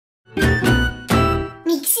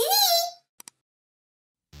Mixi!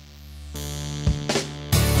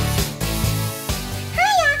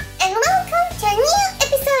 Hiya, and welcome to a new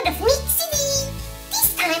episode of Mixi!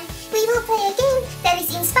 This time, we will play a game that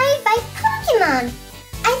is inspired by Pokemon.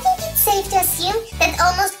 I think it's safe to assume that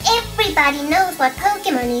almost everybody knows what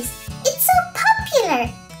Pokemon is. It's so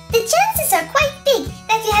popular! The chances are quite big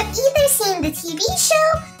that you have either seen the TV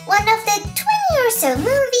show, one of the 20 or so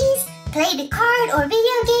movies, played a card or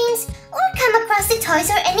video games, or come across the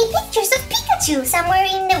toys or any pictures of Pikachu somewhere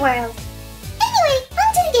in the world. Anyway, on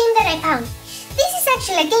to the game that I found. This is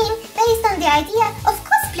actually a game based on the idea of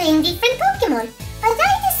cosplaying different Pokemon, but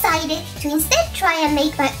I decided to instead try and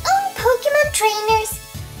make my own Pokemon trainers.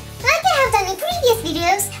 Like I have done in previous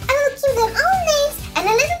videos, I will give them all names and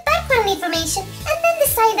a little background information and then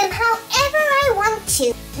design them however I want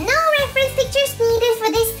to. No reference pictures needed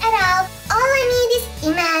for this at all. All I need is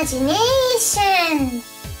imagination.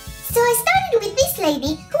 So I started with this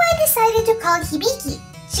lady who I decided to call Hibiki.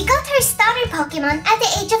 She got her starter Pokemon at the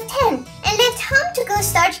age of 10 and left home to go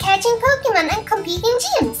start catching Pokemon and compete in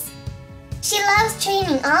gyms. She loves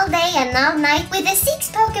training all day and all night with the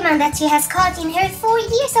 6 Pokemon that she has caught in her 4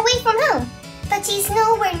 years away from home. But she's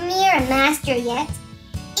nowhere near a master yet.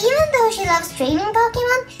 Even though she loves training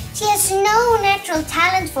Pokemon, she has no natural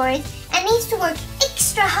talent for it and needs to work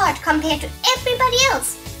extra hard compared to everybody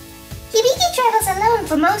else. Hibiki travels alone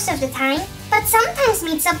for most of the time, but sometimes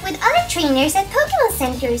meets up with other trainers at Pokemon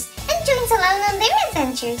centers and joins along on their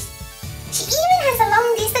adventures. She even has a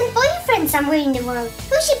long-distance boyfriend somewhere in the world,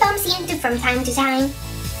 who she bumps into from time to time.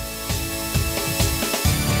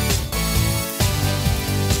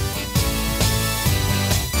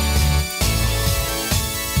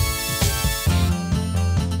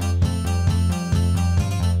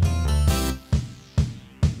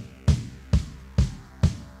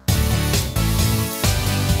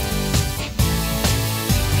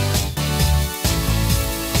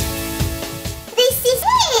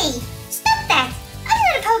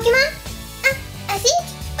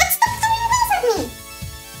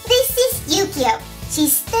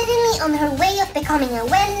 She's steadily on her way of becoming a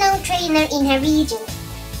well-known trainer in her region.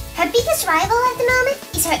 Her biggest rival at the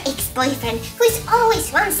moment is her ex-boyfriend, who is always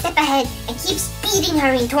one step ahead and keeps beating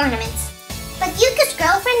her in tournaments. But Yukio's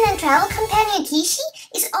girlfriend and travel companion Kishi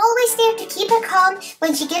is always there to keep her calm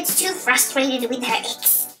when she gets too frustrated with her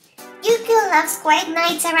ex. Yukio loves quiet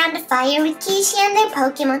nights around the fire with Kishi and their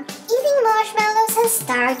Pokemon, eating marshmallows and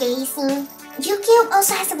stargazing. Yukio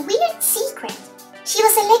also has a weird secret. She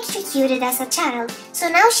was electrocuted as a child, so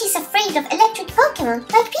now she's afraid of electric Pokemon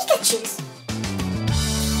like Pikachu's.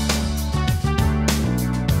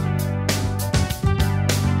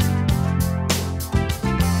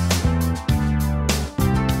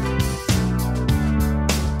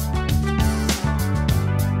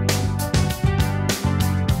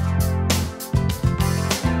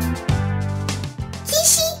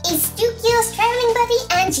 Kishi is Yukio's traveling buddy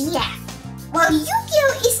and GF. While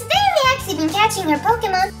Yukio is very active in catching her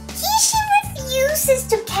Pokemon, Kishi refuses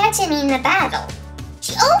to catch any in a battle.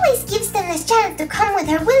 She always gives them the chance to come with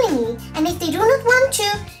her willingly, and if they do not want to,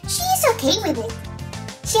 she is okay with it.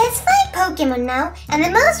 She has 5 Pokemon now, and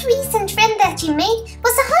the most recent friend that she made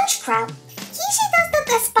was a Honchcrow. Kishi does not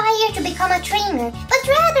aspire to become a trainer, but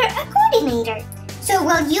rather a coordinator. So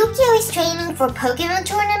while Yukio is training for Pokemon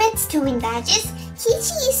tournaments to win badges,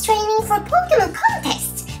 Kishi is training for Pokemon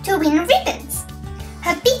contests to win ribbons.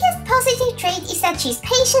 Her biggest positive trait is that she's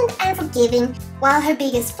patient and forgiving, while her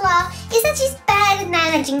biggest flaw is that she's bad at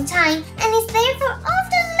managing time and is therefore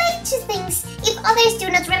often late to things if others do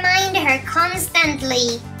not remind her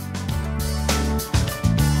constantly.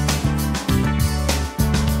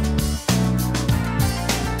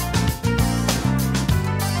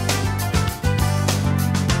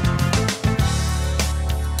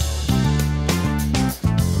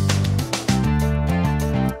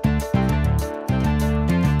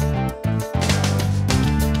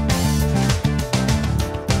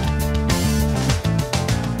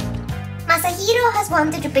 Has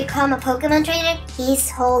wanted to become a Pokemon trainer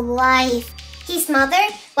his whole life. His mother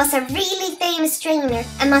was a really famous trainer,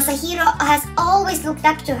 and Masahiro has always looked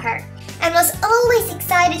up to her and was always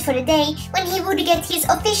excited for the day when he would get his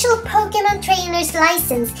official Pokemon trainer's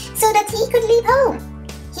license so that he could leave home.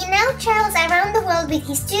 He now travels around the world with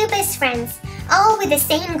his 2 best friends, all with the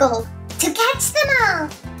same goal: to catch them all.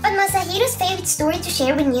 But Masahiro's favorite story to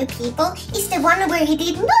share with new people is the one where he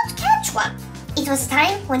did not catch one. It was a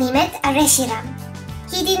time when he met a Reshiram.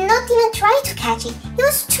 He did not even try to catch it. He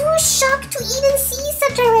was too shocked to even see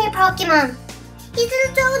such a rare Pokemon. His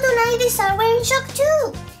little Dodo and Ivysaur were in shock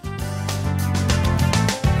too.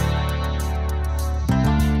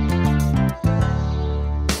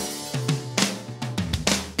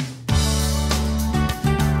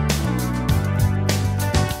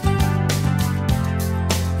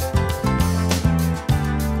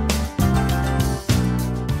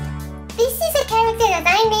 This is a character that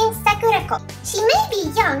I named Sakurako. She may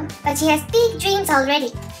be young, but she has big dreams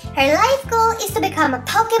already. Her life goal is to become a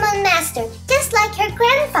Pokemon master, just like her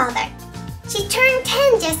grandfather. She turned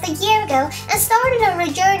 10 just a year ago and started on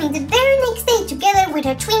her journey the very next day together with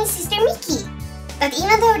her twin sister Miki. But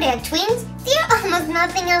even though they are twins, they are almost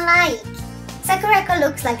nothing alike. Sakurako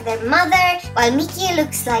looks like their mother, while Miki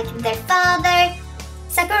looks like their father.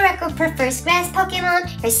 Sakurako prefers grass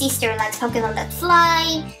Pokemon, her sister likes Pokemon that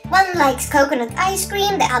fly, one likes coconut ice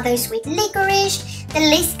cream, the other sweet licorice. The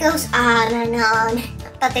list goes on and on.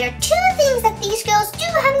 But there are two things that these girls do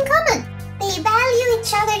have in common. They value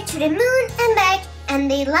each other to the moon and back,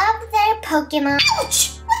 and they love their Pokemon.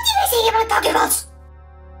 Ouch! What did I say about Pokeballs?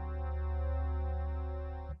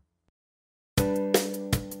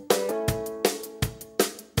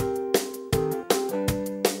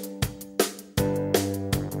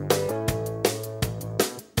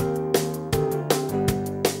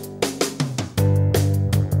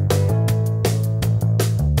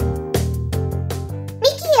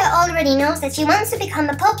 Already knows that she wants to become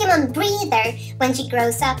a Pokemon breeder when she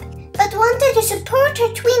grows up, but wanted to support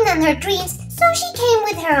her twin and her dreams, so she came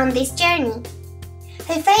with her on this journey.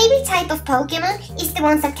 Her favorite type of Pokemon is the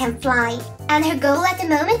ones that can fly, and her goal at the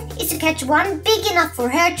moment is to catch one big enough for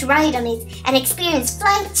her to ride on it and experience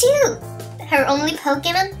flight too. Her only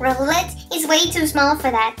Pokemon, Rowlet, is way too small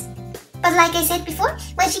for that. But like I said before,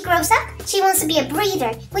 when she grows up, she wants to be a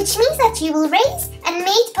breeder, which means that she will raise and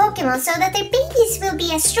mate Pokemon so that their babies will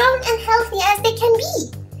be as strong and healthy as they can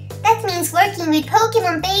be. That means working with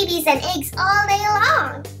Pokemon babies and eggs all day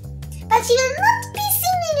long. But she will not be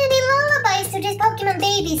singing any lullabies to these Pokemon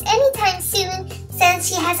babies anytime soon, since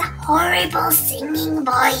she has a horrible singing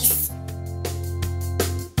voice.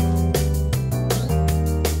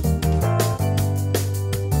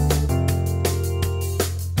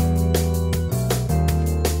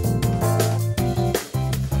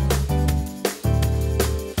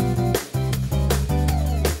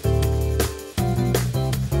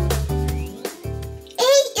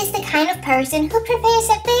 Kind of person who prefers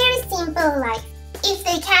a very simple life. If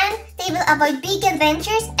they can, they will avoid big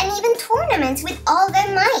adventures and even tournaments with all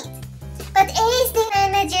their might. But A still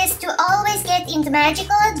manages to always get into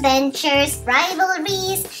magical adventures,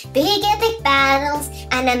 rivalries, big epic battles,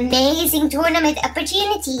 and amazing tournament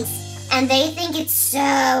opportunities. And they think it's so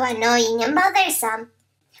annoying and bothersome.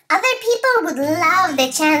 Other people would love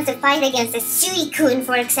the chance to fight against a Suicune,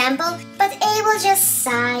 for example, but A will just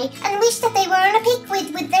sigh and wish that they were on a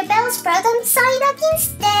picnic with their Bellsprout on Psyduck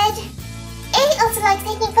instead. A also likes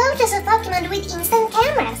taking photos of Pokemon with instant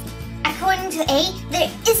cameras. According to A,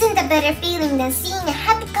 there isn't a better feeling than seeing a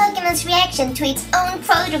happy Pokemon's reaction to its own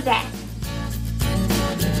photograph.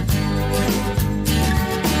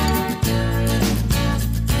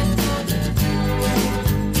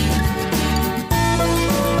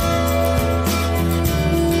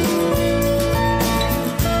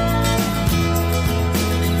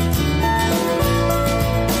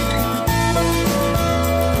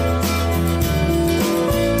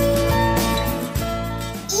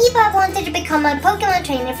 Wanted to become a Pokemon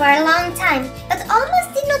trainer for a long time, but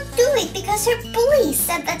almost did not do it because her bullies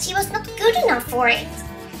said that she was not good enough for it.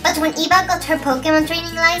 But when Eva got her Pokemon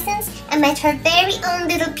training license and met her very own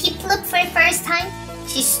little Piplup for the first time,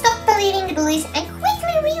 she stopped believing the bullies and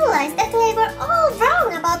quickly realized that they were all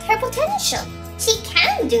wrong about her potential. She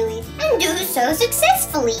can do it, and do so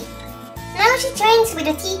successfully. Now she trains with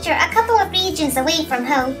a teacher a couple of regions away from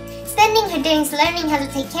home, spending her days learning how to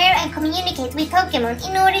take care and communicate with Pokemon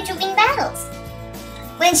in order to win battles.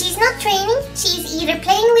 When she's not training, she is either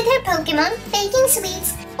playing with her Pokemon, baking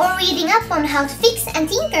sweets, or reading up on how to fix and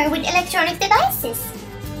tinker with electronic devices.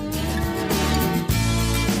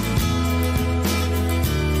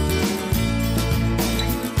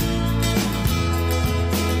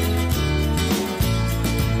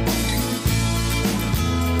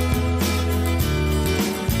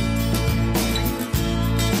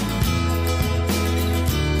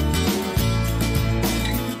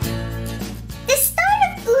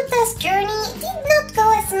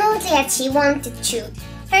 As she wanted to.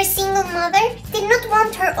 Her single mother did not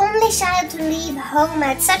want her only child to leave home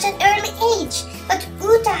at such an early age, but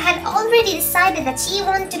Uta had already decided that she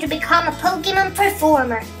wanted to become a Pokemon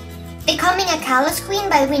performer. Becoming a Kalos Queen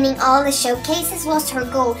by winning all the showcases was her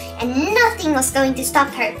goal, and nothing was going to stop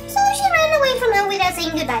her, so she ran away from home without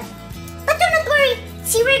saying goodbye. But do not worry,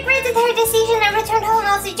 she regretted her decision and returned home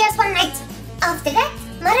after just one night. After that,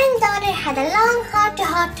 mother and daughter had a long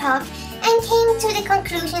heart-to-heart talk and came to the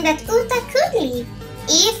conclusion that Uta could leave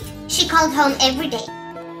if she called home every day.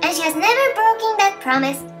 And she has never broken that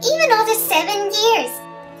promise, even after 7 years.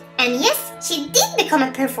 And yes, she did become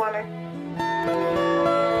a performer.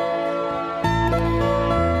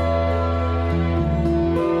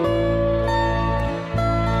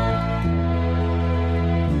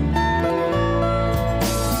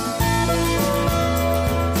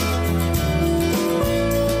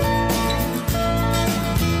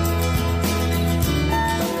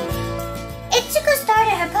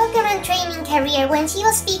 Career when she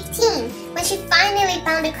was 15, when she finally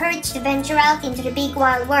found the courage to venture out into the big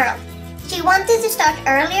wild world. She wanted to start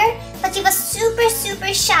earlier, but she was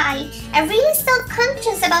super shy and really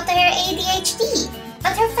self-conscious about her ADHD.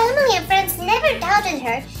 But her family and friends never doubted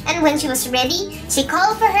her, and when she was ready, she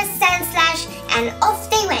called for her Sandslash and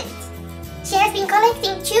off they went. She has been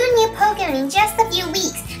collecting 2 new Pokémon in just a few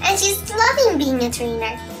weeks, and she's loving being a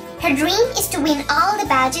trainer. Her dream is to win all the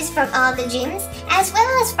badges from all the gyms, as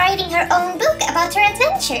well as writing her own book about her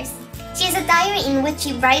adventures. She has a diary in which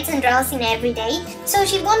she writes and draws in every day, so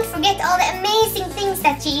she won't forget all the amazing things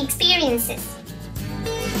that she experiences.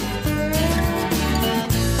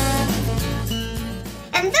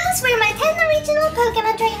 And those were my 10 original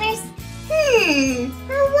Pokémon trainers. I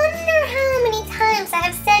wonder how many times I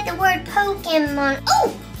have said the word Pokémon.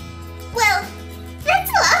 Oh! Well,